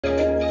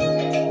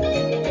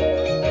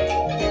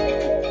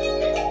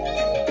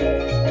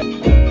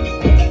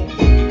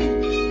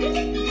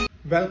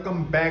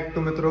Welcome back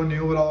to ਮਿੱਤਰੋ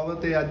new vlog.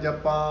 ਤੇ ਅੱਜ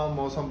ਆਪਾਂ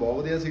ਮੌਸਮ ਬਹੁਤ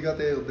ਵਧੀਆ ਸੀਗਾ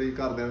ਤੇ ਉਦਾਂ ਹੀ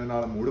ਘਰਦਿਆਂ ਦੇ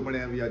ਨਾਲ ਮੂਡ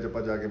ਬਣਿਆ ਵੀ ਅੱਜ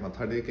ਆਪਾਂ ਜਾ ਕੇ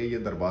ਮੱਥਾ ਟੇਕ ਆਈਏ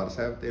ਦਰਬਾਰ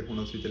ਸਾਹਿਬ। ਤੇ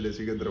ਹੁਣ ਅਸੀਂ ਚੱਲੇ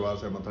ਸੀਗੇ ਦਰਬਾਰ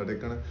ਸਾਹਿਬ ਮੱਥਾ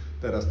ਟੇਕਣ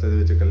ਤੇ ਰਸਤੇ ਦੇ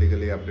ਵਿੱਚ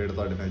ਕੱਲੀ ਅਪਡੇਟ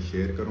ਤੁਹਾਡੇ ਨਾਲ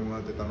ਸ਼ੇਅਰ ਕਰੂੰਗਾ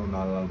ਤੇ ਤੁਹਾਨੂੰ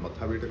ਨਾਲ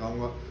ਮੱਥਾ ਵੀ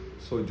ਟਿਕਾਊਂਗਾ।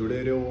 ਸੋ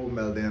ਜੁੜੇ ਰਹੋ,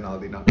 ਮਿਲਦੇ ਆ ਨਾਲ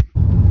ਦੀ ਨਾਲ।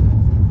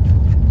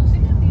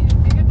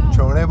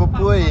 ਛੋਣੇ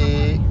ਬੱਪੂ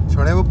ਓਏ,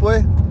 ਛੋਣੇ ਬੱਪੂ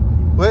ਓਏ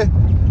ਓਏ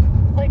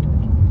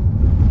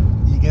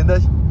ਕੀ ਕਹਿੰਦਾ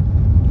ਸੀ?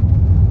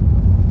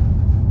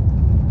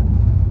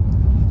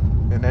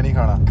 ਇਹਨੇ ਨਹੀਂ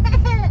ਖਾਣਾ।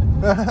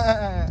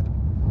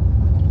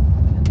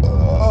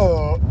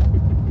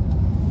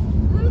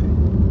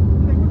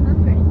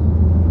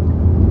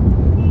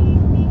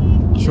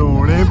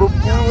 ਛੋਣੇ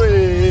ਬੱਪੂ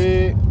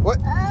ਓਏ ਓਏ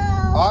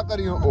ਆ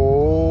ਕਰਿਓ।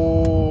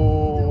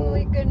 ਓ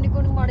ਕਿੰਨੀ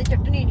ਕੋਣ ਮਾੜੀ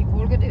ਚਟਨੀ ਨਹੀਂ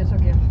ਖੋਲ ਕੇ ਦੇ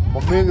ਸਕਿਆ।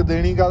 ਮੰਮੀ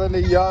ਦੇਣੀ ਕਾਹਦੇ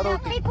ਲਈ ਯਾਰ?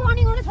 ਰੋਟੀ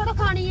ਖਵਾਣੀ ਉਹਨੇ ਥੋੜਾ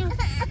ਖਾਣੀ ਆ।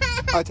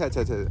 ਅੱਛਾ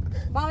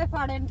ਬਾਵੇ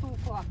ਫਾੜੇ ਨੂੰ ਤੂੰ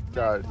ਖਵਾ।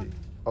 ਚੱਲ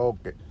ਠੀਕ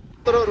ਓਕੇ।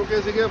 ਤਰੋ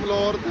ਰੁਕੇ ਸੀਗੇ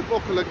ਫਲੋਰ ਤੇ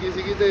ਭੁੱਖ ਲੱਗੀ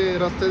ਸੀਗੀ ਤੇ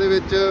ਰਸਤੇ ਦੇ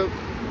ਵਿੱਚ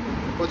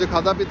ਕੁਝ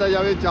ਖਾਦਾ ਪੀਤਾ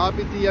ਜਾਵੇ, ਚਾਹ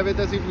ਪੀਤੀ ਜਾਵੇ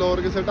ਤੇ ਅਸੀਂ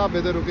ਫਲੋਰ ਕਿਸੇ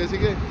ਢਾਬੇ ਤੇ ਰੁਕੇ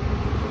ਸੀਗੇ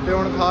ਤੇ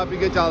ਹੁਣ ਖਾ ਪੀ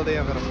ਕੇ ਚੱਲਦੇ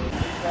ਆ ਫਿਰ।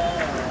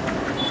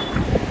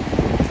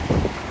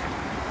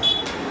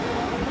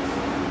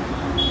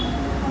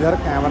 ਯਾਰ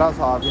ਕੈਮਰਾ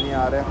ਸਾਫ਼ ਹੀ ਨਹੀਂ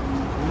ਆ ਰਿਹਾ।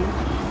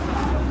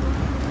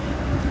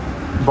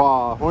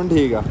 ਵਾਹ ਹੁਣ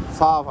ਠੀਕ ਆ,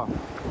 ਸਾਫ਼ ਆ।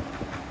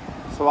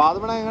 ਸਵਾਦ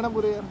ਬਣਾਏਗਾ ਨਾ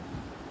ਪੂਰੇ ਯਾਰ?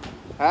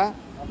 ਹੈ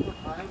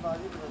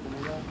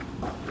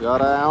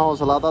ਯਾਰ ਐ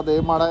ਹੌਸਲਾ ਤਾਂ ਦੇ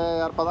ਮਾੜਾ ਜਿਹਾ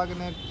ਯਾਰ। ਪਤਾ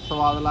ਕਿੰਨੇ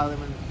ਸਵਾਦ ਲੱਗਦੇ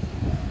ਮੈਨੂੰ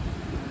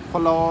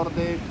ਫਲੋਰ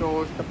ਦੇ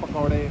ਟੋਸਟ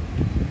ਪਕੌੜੇ।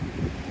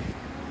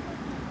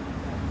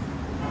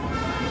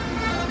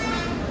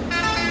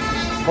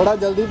 ਬੜਾ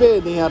ਜਲਦੀ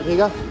ਭੇਜਦੇ ਯਾਰ, ਠੀਕ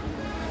ਆ?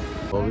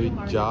 ਉਹ ਵੀ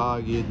ਚਾਹ ਆ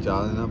ਗਈ,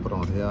 ਚਾਹ ਦੇ ਨਾਲ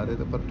ਪਰੌਂਠੇ ਆ ਰਹੇ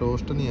ਤੇ ਪਰ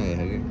ਟੋਸਟ ਨਹੀਂ ਆਏ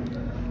ਹੈਗੇ।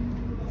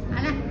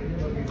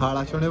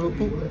 ਖਾਲਾ ਛੋਣੇ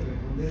ਬੱਪੂ,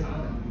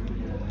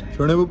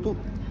 ਛੋਣੇ ਬੱਪੂ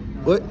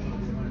ਓਏ।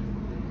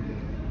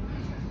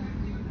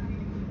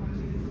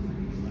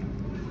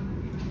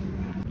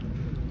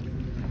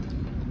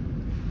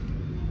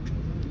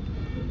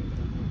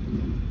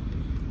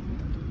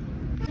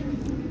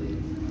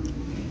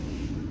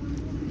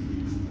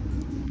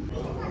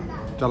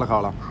 ਚੱਲ ਖਾ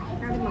ਲਾ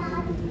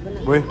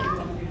ਓਏ,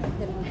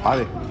 ਆ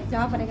ਦੇ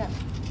ਚਾਹ ਪਰੇਗਾ।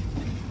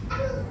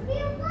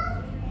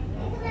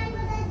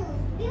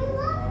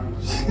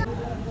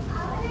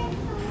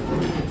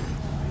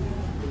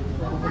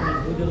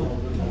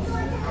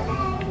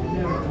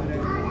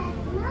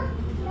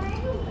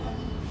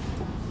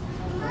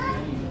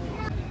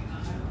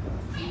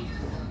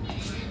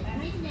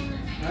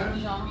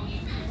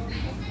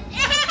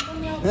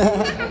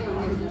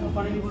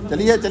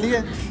 ਚਲੀਏ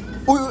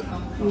ਓਏ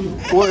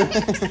ਓਏ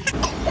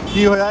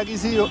ਕੀ ਹੋਇਆ? ਕੀ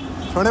ਸੀ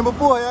ਸੋਹਣੇ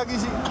ਬੱਪੂ? ਹੋਇਆ ਕੀ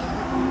ਸੀ?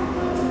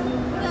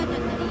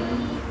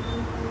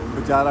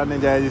 ਵਿਚਾਰਾ ਨੇ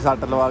ਜਾਇਜ਼ ਜੀ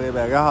ਸੱਟ ਲਵਾ ਕੇ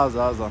ਬਹਿ ਗਿਆ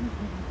ਹਾਸਾ।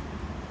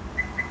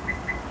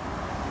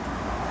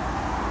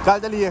 ਚੱਲ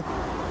ਚਲੀਏ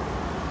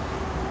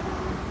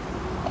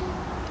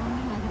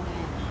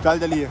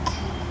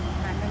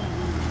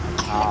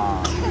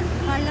ਹਾਂ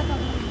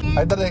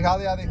ਇੱਧਰ ਦੇਖ।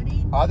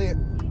 ਆ ਦੇ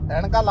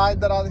ਐਨਕਾਂ ਲਾ,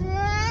 ਇੱਧਰ ਆ ਦੇ।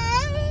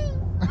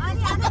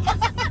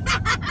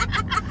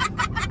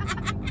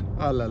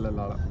 ਆ ਲੈ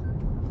ਲਾ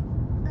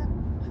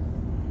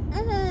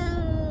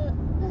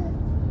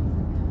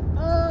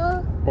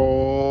ਓ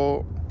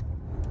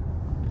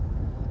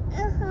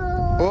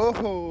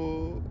ਓਹੋ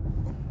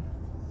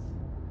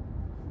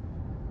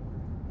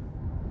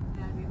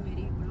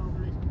ਮੇਰੀ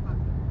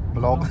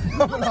ਬਲੌਗ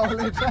ਲਿਸਟ ਬਲੌਗ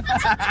ਲਿਸਟ।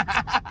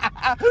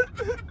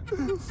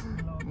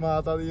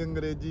 ਮਾਤਾ ਦੀ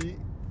ਅੰਗਰੇਜ਼ੀ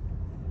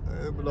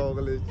ਬਲੌਗ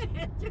ਲਿਸਟ।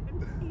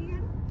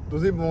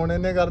 ਤੁਸੀਂ ਫੋਨ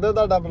ਇਹਨੇ ਕਰਦੇ,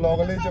 ਤੁਹਾਡਾ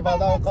ਬਲੌਗ ਲਿਸਟ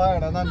ਪਾਦਾ ਔਖਾ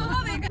ਹੋਣਾ ਤੁਹਾਨੂੰ।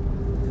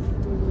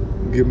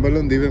 ਗਿੰਬਲ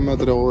ਹੁੰਦੀ ਵੇ ਮੈਂ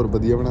ਤੇਰਾ ਹੋਰ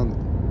ਵਧੀਆ ਬਣਾਉਂਦਾ।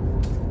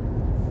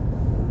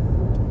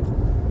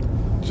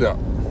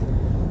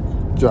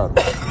 ਚੱਲ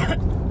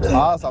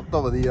ਆਹ ਸਭ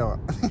ਤੋਂ ਵਧੀਆ ਵਾ।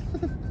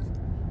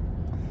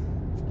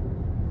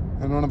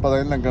 ਇਹਨੂੰ ਹੁਣ ਪਤਾ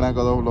ਨਹੀਂ ਲੱਗਣਾ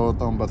ਕਦੋਂ ਫਲੋਰ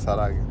ਤੋਂ ਅੰਬਰਸਰ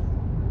ਆ ਗਏ।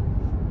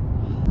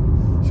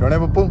 ਛੋਣੇ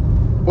ਬੱਪੂ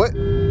ਓਏ,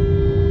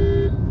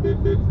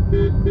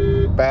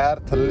 ਪੈਰ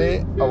ਥੱਲੇ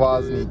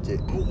ਆਵਾਜ਼ ਨੀਚੇ।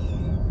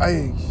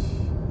 ਆਏ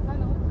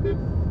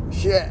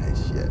ਸ਼ੇ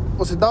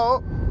ਉਹ ਸਿੱਧਾ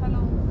ਹੋ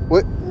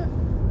ਓਏ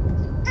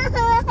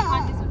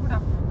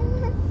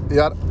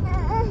ਯਾਰ।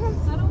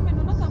 ਸਰ ਉਹ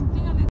ਮੈਨੂੰ ਨਾ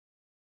ਕੰਪਨੀ ਵਾਲੇ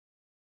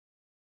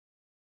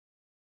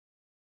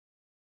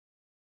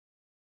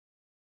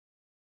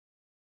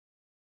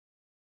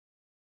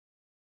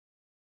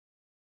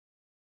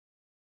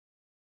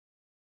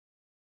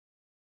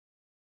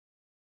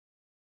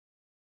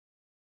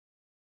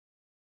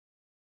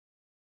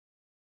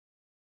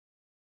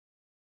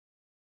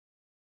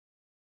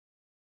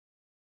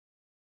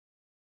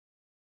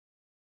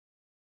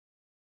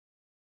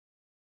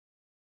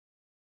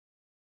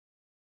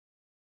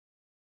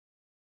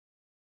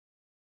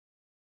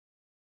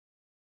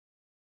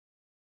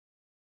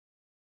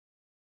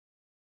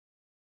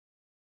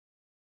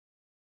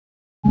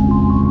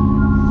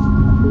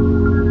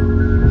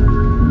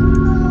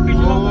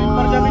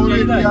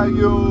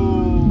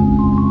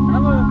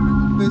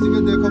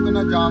ਦੇਖੋ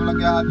ਕਿੰਨਾ ਜਾਮ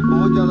ਲੱਗਿਆ ਅੱਜ,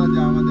 ਬਹੁਤ ਜ਼ਿਆਦਾ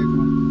ਜਾਮ ਹੈ।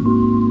 ਦੇਖੋ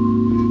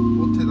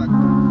ਉੱਥੇ ਤੱਕ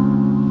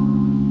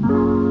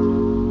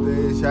ਤੇ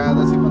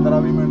ਸ਼ਾਇਦ ਅਸੀਂ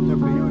 15-20 ਮਿੰਟ 'ਚ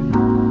ਫ੍ਰੀ ਹੋ ਜਾਈਏ।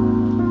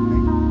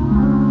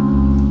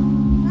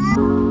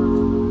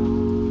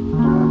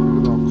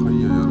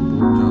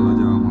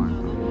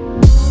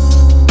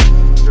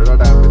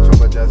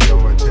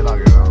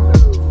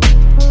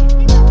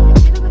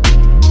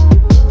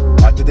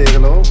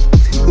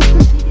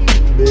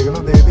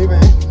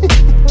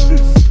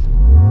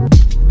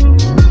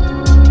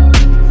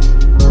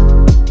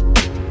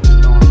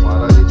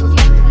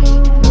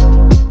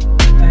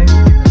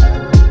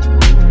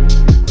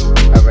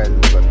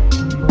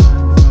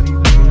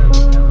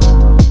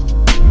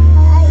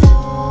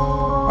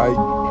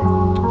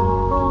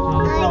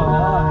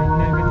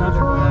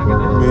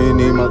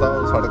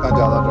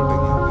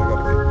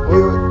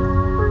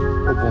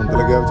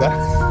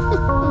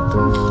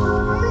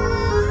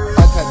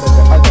 अच्छा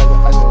अच्छा अच्छा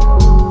अच्छा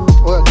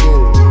ओ अगे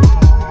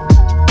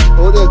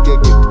ओदे अगे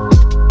अगे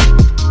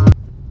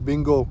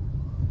बिंगो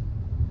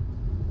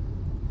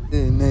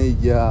नहीं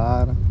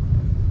यार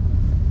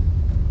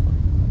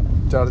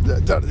चढ़ जा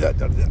चढ़ जा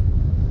चढ़ जा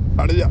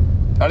चढ़ जा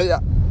चढ़ जा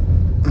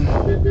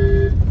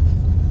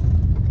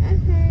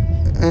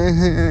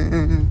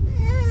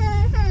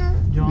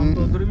जान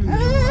तो उधर भी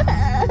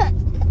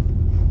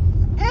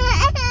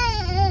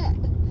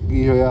की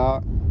होया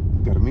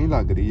गर्मी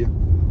लग रही है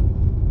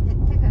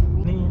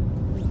नहीं है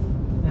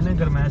ਇਹਨੇ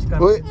ਗਰਮੈਸ਼ ਕਰ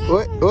ओए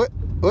ओए ओए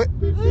ओए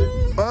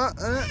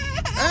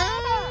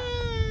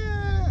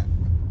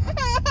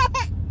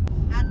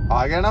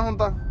आ गया ना हुन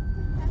तां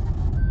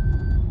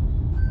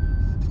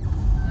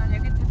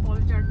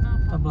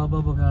ਆ ਬਾਬਾ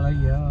ਬਗਾਲਾ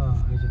ਹੀ ਆ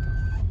ਅਜੇ ਤਾਂ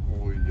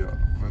ओए यार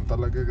मैं तो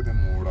लगे किते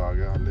मोड़ आ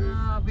गया हले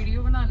हाँ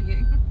वीडियो बना लिए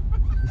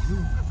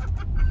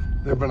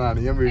ते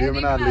बनानी है वीडियो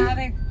बना ली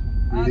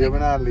वीडियो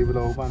बना ली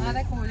ब्लॉग पाने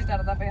आरे खोज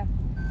करदा पिया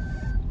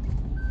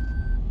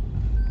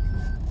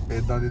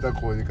इदां दी तां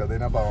खोज कदे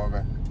ना पावां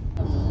मैं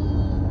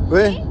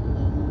ओए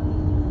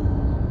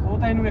ਉਹ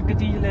ਤਾਂ ਇਹਨੂੰ ਇੱਕ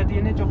ਚੀਜ਼ ਲੈਤੀ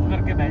ਇਹਨੇ ਚੁੱਪ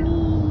ਕਰਕੇ ਬਹਿ ਜਾ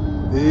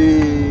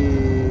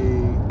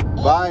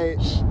बाय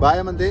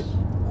बाय मंदे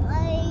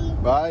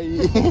बाय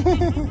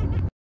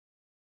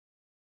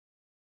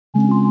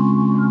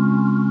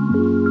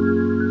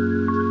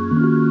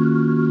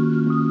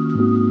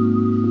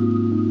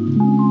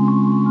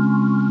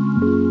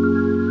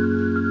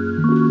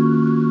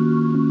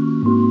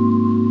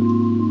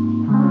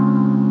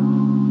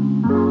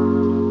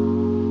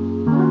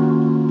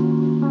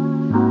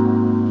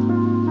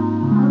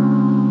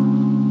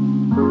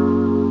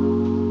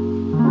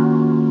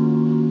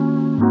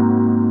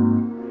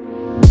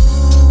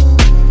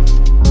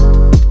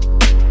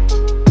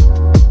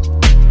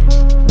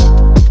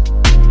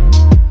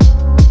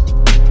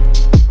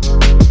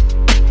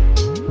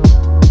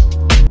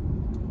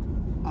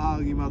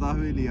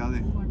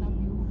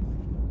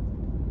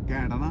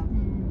ਘੈਂਟ ਨਾ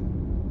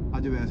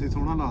ਅੱਜ ਵੈਸੇ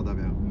ਸੋਹਣਾ ਲੱਗਦਾ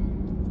ਪਿਆ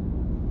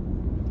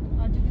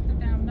ਅੱਜ ਕਿਤੇ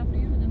ਟਾਈਮ ਨਾਲ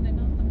ਫ੍ਰੀ ਹੋ ਜਾਂਦੇ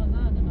ਨਾ ਤਾਂ ਮਜ਼ਾ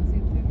ਆ ਜਾਣਾ ਸੀ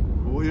ਇੱਥੇ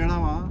ਹੋ ਜਾਣਾ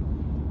ਵਾ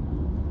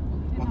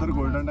ਉਧਰ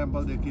ਗੋਲਡਨ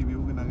ਟੈਂਪਲ ਦੇਖੀ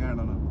ਵਿਊ ਕਿੰਨਾ ਘੈਂਟ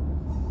ਆ ਨਾ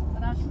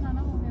ਰਸ਼ ਨਾ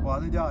ਨਾ ਹੋਵੇ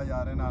ਬਾਅਦ ਜਾ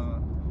ਜਾ ਰਹੇ ਨਾਲ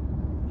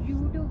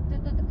YouTube ਤੇ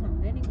ਤਾਂ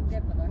ਦਿਖਾਉਂਦੇ ਨਹੀਂ ਕੁਝ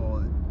ਪਤਾ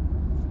ਬਹੁਤ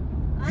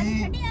ਆ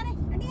ਛੱਡੀ ਆ ਰੇ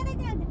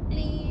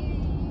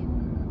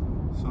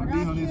ਕਲੀਨ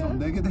ਸੁਣਦੀ ਹੋਣੀ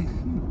ਸੁਣਦੇ ਕਿਤੇ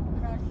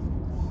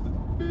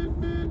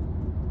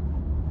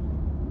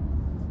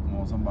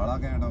ਮੌਸਮ ਬੜਾ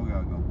ਘੈਂਟ ਹੋ ਗਿਆ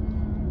ਅੱਗਾ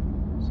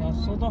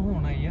 700 ਤਾਂ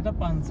ਹੋਣਾ ਹੀ ਇਹ ਤਾਂ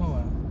 500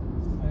 ਆ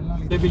ਪਹਿਲਾਂ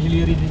ਵਾਲੀ ਤੇ ਪਿਛਲੀ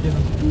ਵਾਰੀ ਦੀ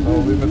ਜਦੋਂ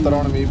ਉਹ ਵੀ ਮਿੱਤਰ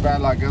ਹੁਣ ਮੀਂਹ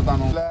ਪੈਣ ਲੱਗ ਗਿਆ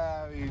ਤੁਹਾਨੂੰ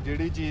ਲੈ ਵੀ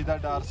ਜਿਹੜੀ ਚੀਜ਼ ਦਾ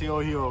ਡਰ ਸੀ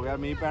ਉਹੀ ਹੋ ਗਿਆ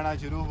ਮੀਂਹ ਪੈਣਾ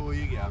ਸ਼ੁਰੂ ਹੋ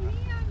ਹੀ ਗਿਆ ਫਿਰ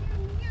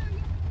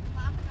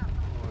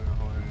ਓਏ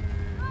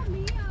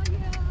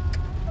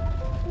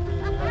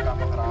ਹੋਏ ਕੰਮ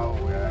ਖਰਾਬ ਹੋ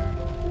ਗਿਆ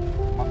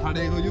ਮੱਥਾ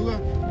ਟੇਕ ਹੋ ਜਾਊਗਾ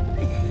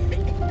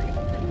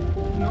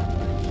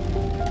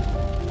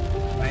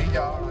ਨਹੀਂ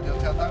ਜਾ ਹੁਣ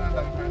ਜਿੱਥੇ ਅੱਧਾ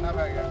ਘੰਟਾ ਵੀ ਖੜਨਾ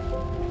ਪੈ ਗਿਆ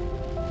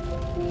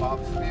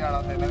ਵਾਪਸ ਨਹੀਂ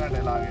ਆਣਾ 3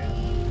 ਘੰਟੇ ਲਾ ਗਏ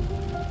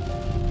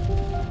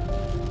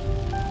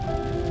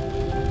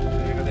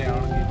ਦੇਖਦੇ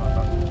ਆਣ ਕੀ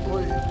ਪਤਾ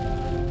ਓਏ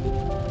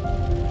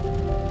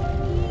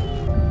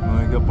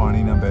ਮੈਂ ਕਿਹਾ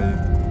ਪਾਣੀ ਨਾ ਬਹਿ ਜੇ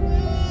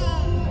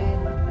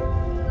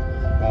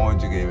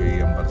ਪਹੁੰਚ ਗਏ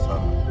ਵੀ ਅੰਮ੍ਰਿਤਸਰ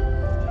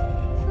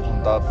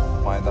ਹੁਣ ਤਾਂ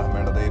 5-10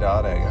 ਮਿੰਟ ਦਾ ਹੀ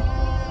ਰਾਹ ਰਹਿ ਗਿਆ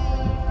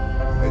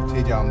ਇੱਥੇ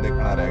ਹੀ ਜਾਮ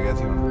ਦੇਖਣਾ ਰਹਿ ਗਿਆ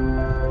ਸੀ ਹੁਣ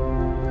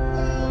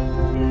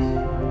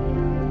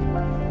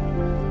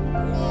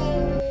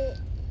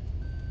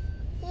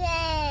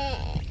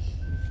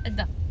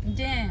ਇਦਾਂ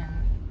ਜੈ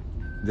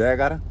ਜੈ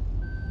ਕਰ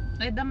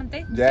ਇਦਾਂ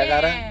ਮੰਤੇ ਜੈ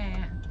ਕਰ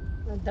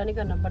ਇਦਾਂ ਨਹੀਂ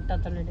ਕਰਨਾ ਬੱਟਾ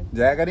ਥੱਲੇ ਦੇ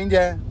ਜੈ ਕਰੀ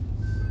ਜੈ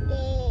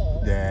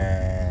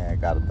ਜੈ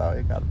ਕਰਤਾ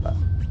ਓਏ ਕਰਤਾ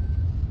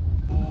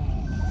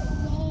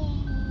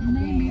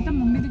ਨਹੀਂ ਮੈਂ ਤਾਂ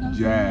ਮੰਮੀ ਦੀ ਗੱਲ ਸੁਣ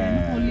ਜੈ।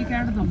 ਰਹੀ ਪੋਲੀ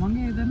ਕੈਟ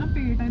ਦਵਾਂਗੇ ਇਹਦਾ ਨਾ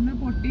ਪੇਟ ਇਹਨੇ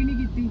ਪੋਟੀ ਨਹੀਂ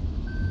ਕੀਤੀ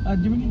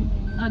ਅੱਜ ਵੀ ਨਹੀਂ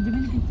ਅੱਜ ਵੀ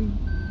ਨਹੀਂ ਕੀਤੀ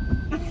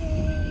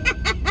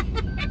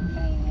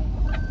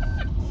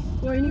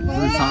ਕੋਈ ਨਹੀਂ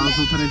ਕੋਈ ਸਾਫ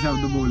ਸੁਥਰੇ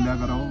ਸ਼ਬਦ ਬੋਲਿਆ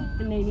ਕਰੋ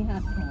ਨਹੀਂ ਨਹੀਂ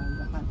ਹੱਥ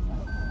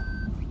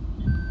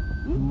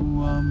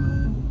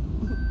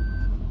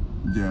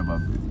ਜੈ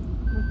ਬਾਬੇ ਦੀ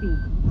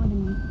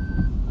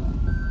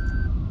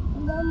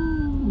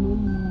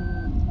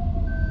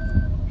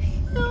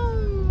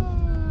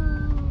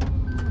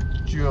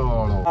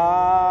ਚਲੋ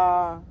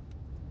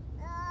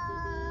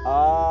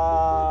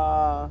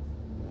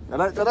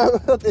ਚਲਾ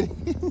ਚਲਾ ਤੇਰੀ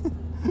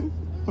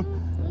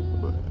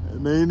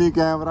ਨਹੀਂ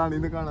ਕੈਮਰਾ ਨਹੀਂ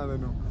ਦਿਖਾਣਾ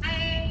ਤੈਨੂੰ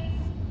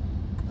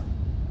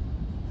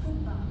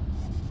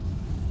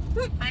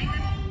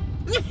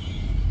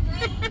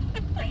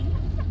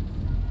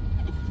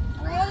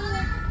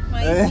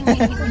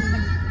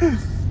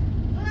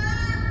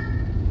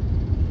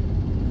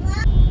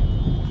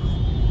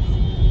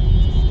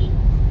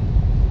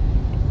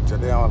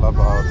ਚਲਿਆ ਵਾਲਾ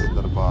ਬਾਹਰ ਤੇ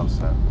ਦਰਬਾਰ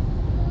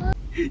ਸਾਹਿਬ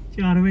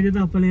 4 ਵਜੇ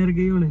ਤਾਂ ਆਪਣੇ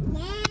ਵਰਗੇ ਹੀ ਹੋਣੇ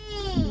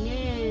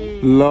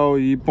ਲਓ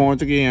ਜੀ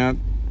ਪਹੁੰਚ ਗਏ ਆ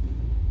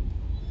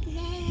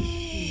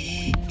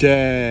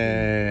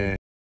ਜੈ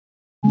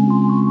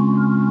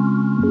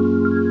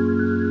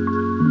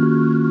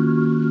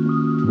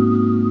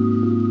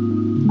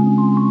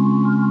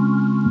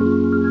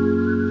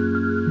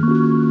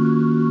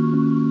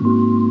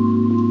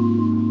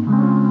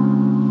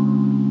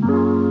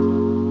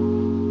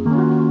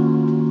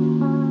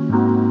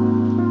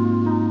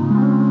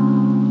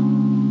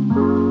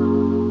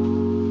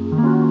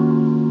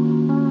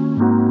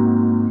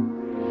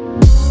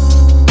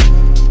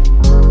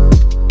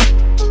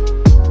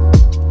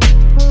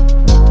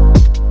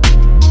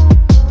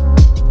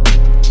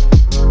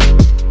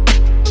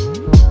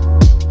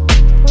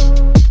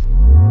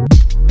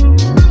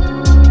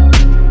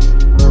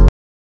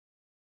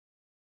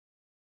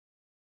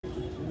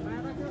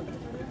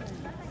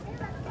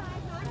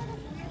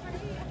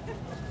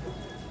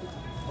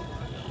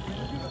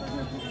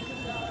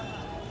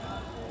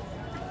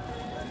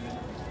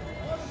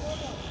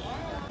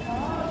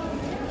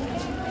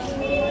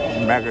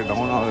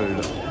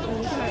ਮੈਕਡੋਨਲਡ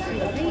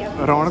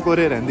ਰੌਣਕ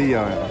ਉਰੇ ਰਹਿੰਦੀ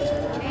ਆ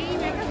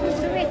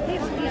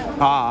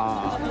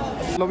ਹਾਂ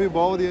ਲੋ ਵੀ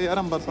ਬਹੁਤ ਵਧੀਆ ਯਾਰ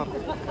ਅੰਮ੍ਰਿਤਸਰ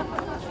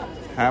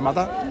ਹੈ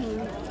ਮਾਤਾ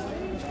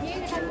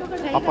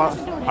ਆਪਾਂ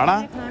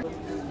ਹਨਾ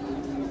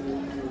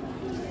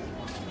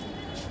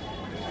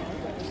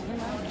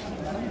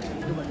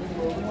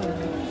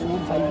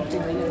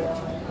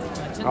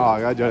ਆ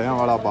ਗਿਆ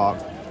ਜਲਿਆਂਵਾਲਾ ਬਾਗ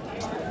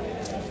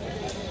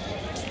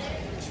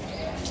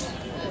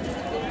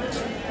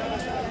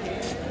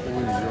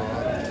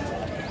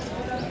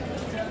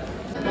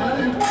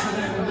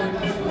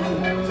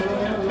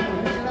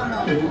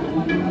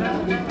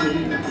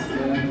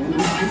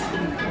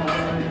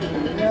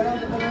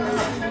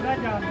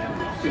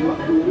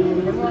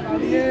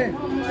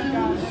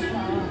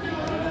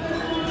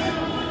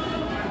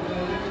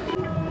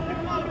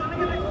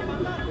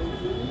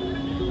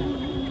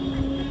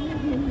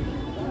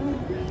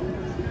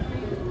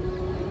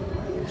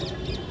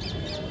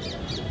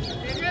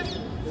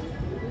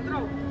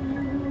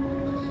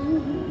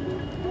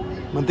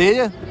मनतेज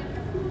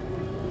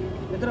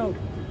इधर आओ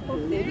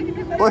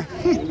ओए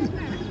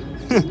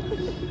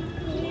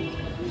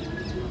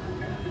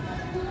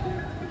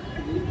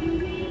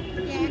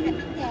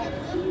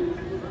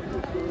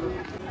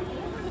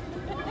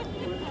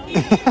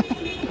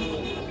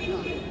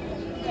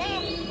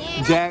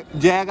जय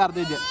जय कर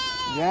दे जय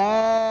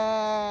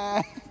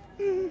जय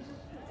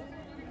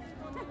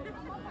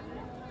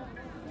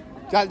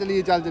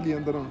चल चलिए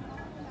अंदर हम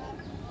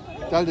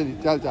चल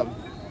चलिए चल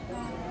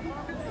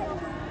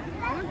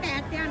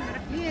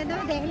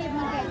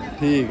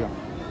ठीक है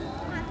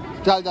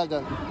चल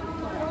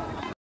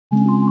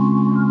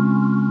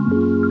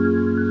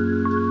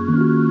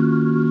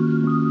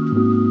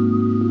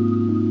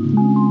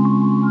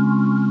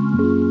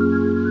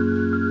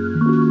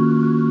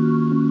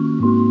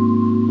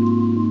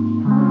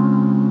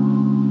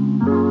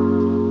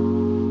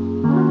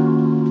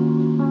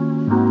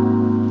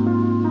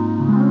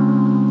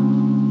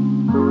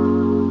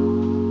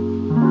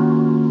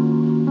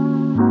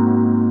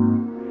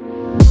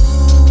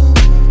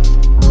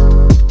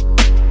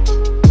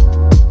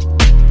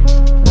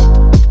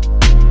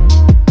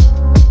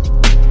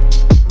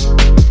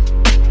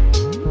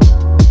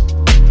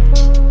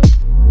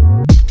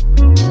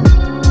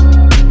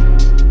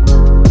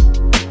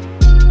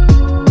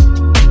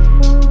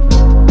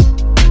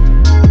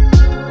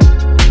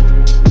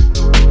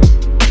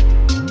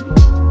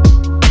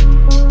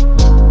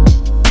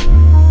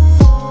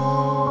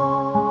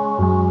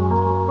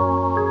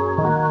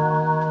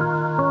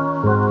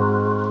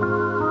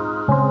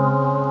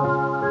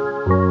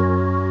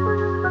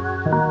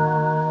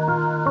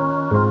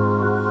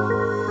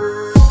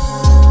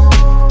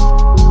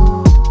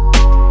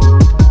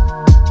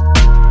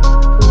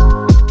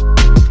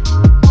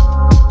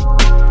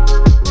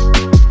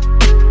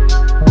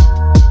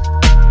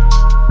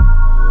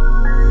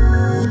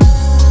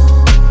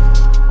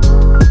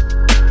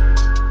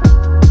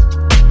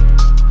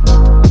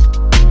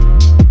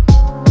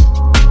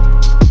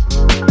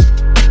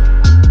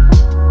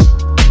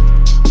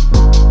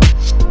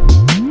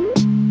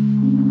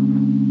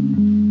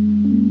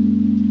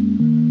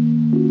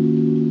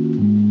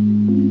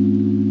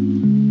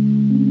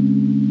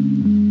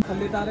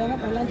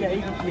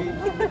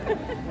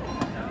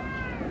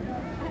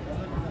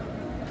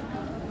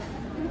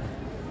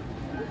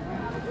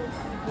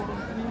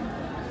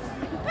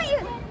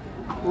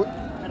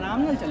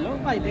आराम नाल चलो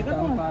भाई देखो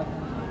तुम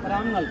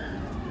आराम नाल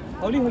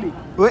हौली हौली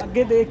ओए।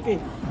 आगे देख के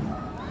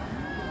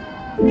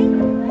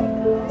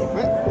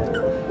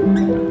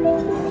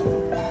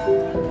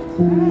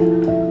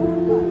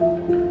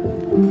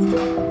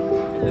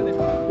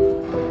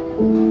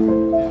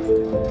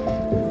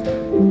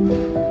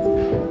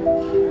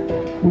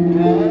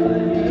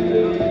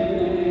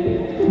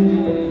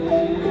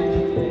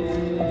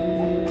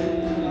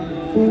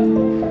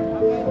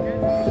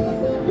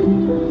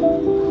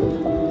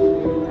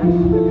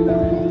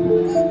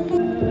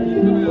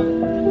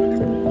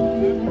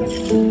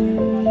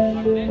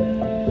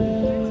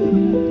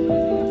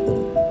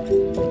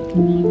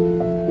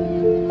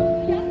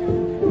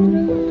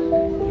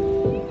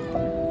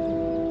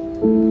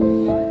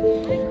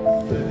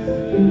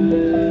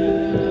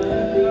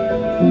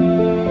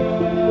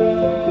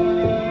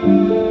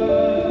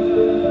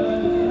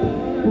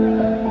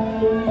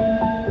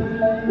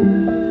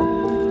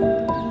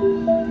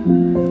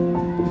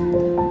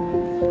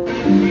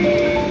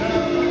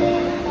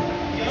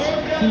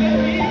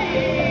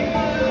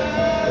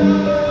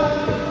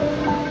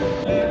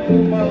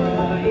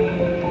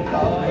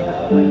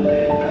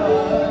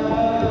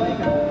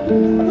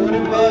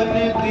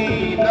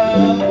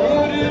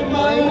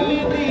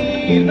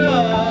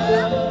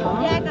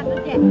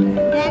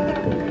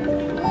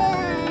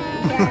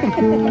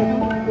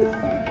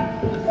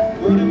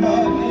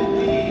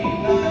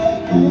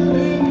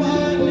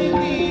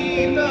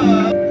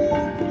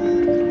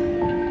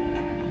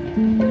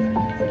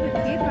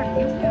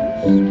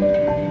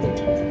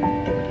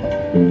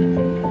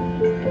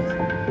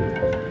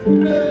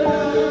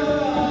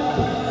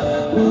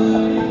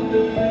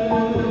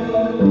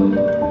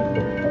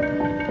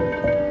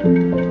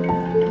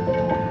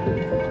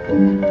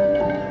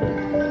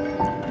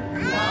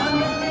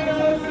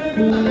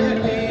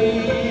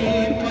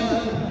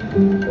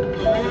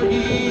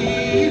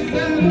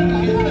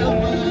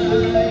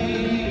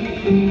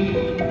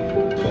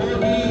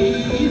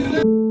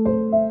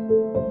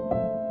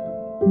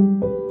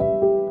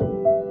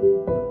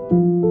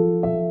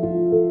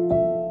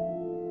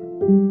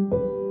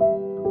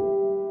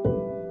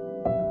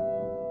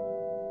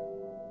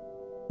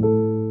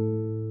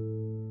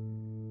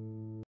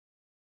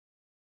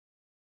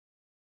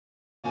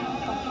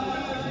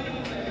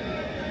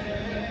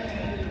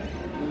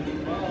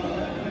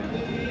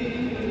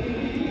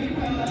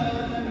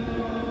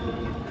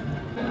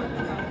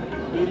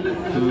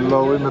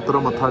ਲਓ ਵੀ ਮਿੱਤਰੋ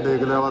ਮੱਥਾ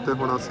ਟੇਕ ਲਿਆ ਵਾ ਤੇ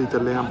ਹੁਣ ਅਸੀਂ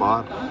ਚੱਲੇ ਆਂ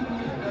ਬਾਹਰ।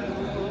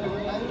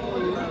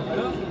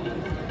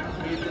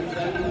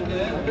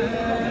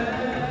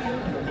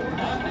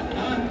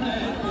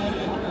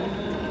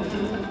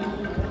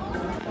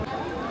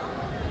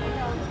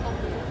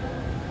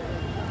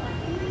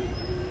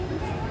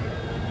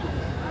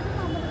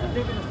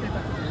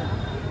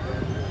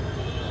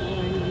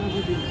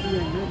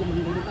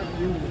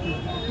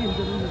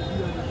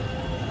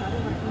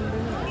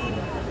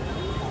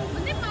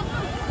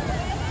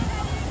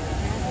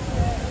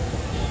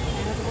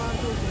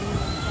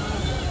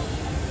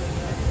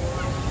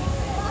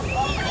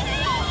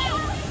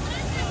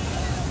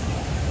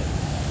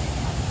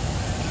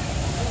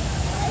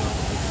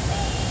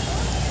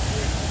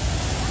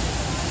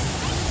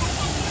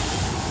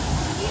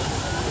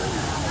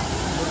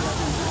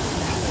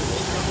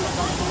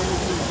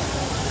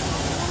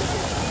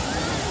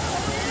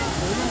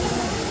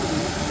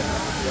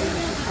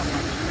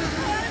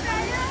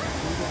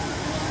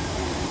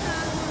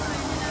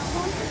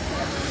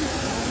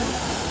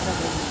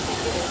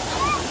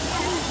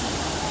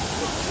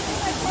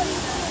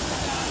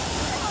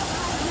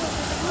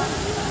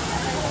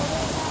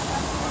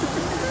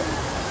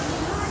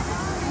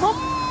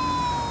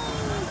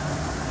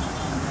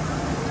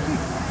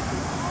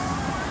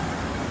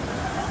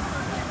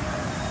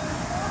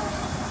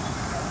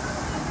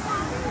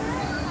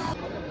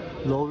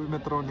 ਲੋ ਵੀ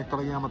ਮਿੱਤਰੋ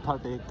ਨਿਕਲ ਗਿਆ ਮੱਥਾ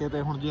ਟੇਕ ਕੇ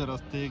ਤੇ ਹੁਣ ਜੇ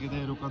ਰਸਤੇ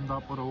ਕਿਤੇ ਰੁਕਣ ਦਾ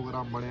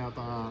ਪ੍ਰੋਗਰਾਮ ਬਣਿਆ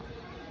ਤਾਂ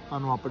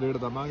ਤੁਹਾਨੂੰ ਅਪਡੇਟ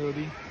ਦਵਾਂਗੇ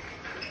ਉਹਦੀ।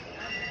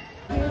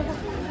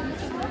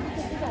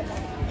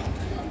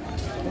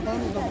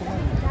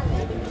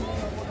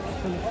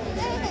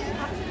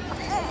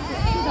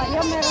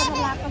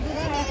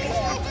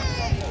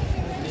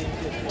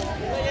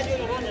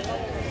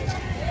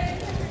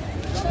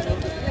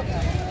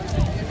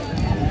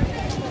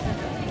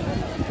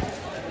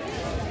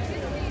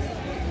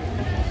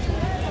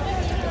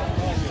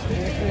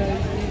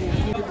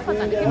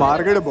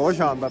 ਮਾਰਕੀਟ ਬਹੁਤ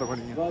ਸ਼ਾਨਦਾਰ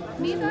ਬਣੀ ਹੈ।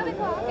 ਨਹੀਂ ਤਾਂ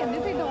ਦੇਖੋ ਆ ਕਹਿੰਦੇ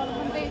ਸੀ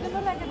ਡਾਲਰ ਤੇ ਇਹਦੇ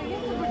ਨਾਲ ਲੈ ਕੇ ਗਏ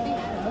ਸੀ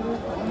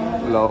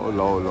ਵੱਡੀ। ਲਓ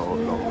ਲਓ ਲਓ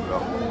ਲਓ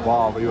ਲਓ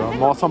ਵਾਹ ਬਈ ਵਾਹ,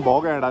 ਮੌਸਮ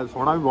ਬਹੁਤ ਘੈਂਟ ਆ,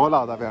 ਸੋਹਣਾ ਵੀ ਬਹੁਤ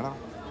ਲੱਗਦਾ ਪਿਆ ਨਾ।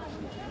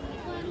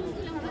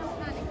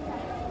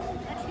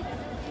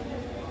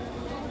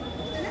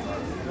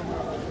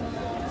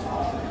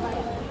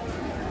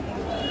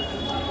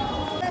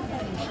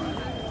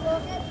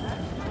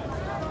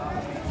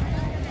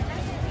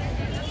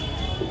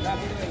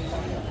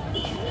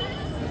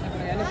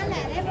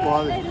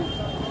 ਵਾਹ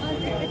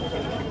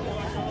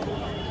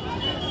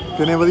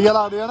ਕਿੰਨੇ ਵਧੀਆ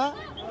ਲੱਗਦੇ ਆ ਨਾ।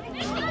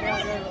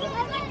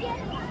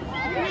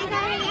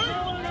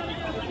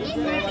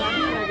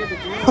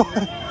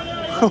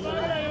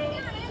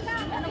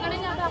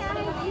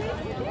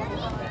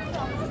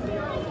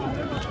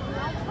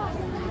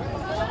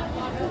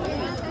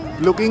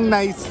 Looking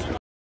nice.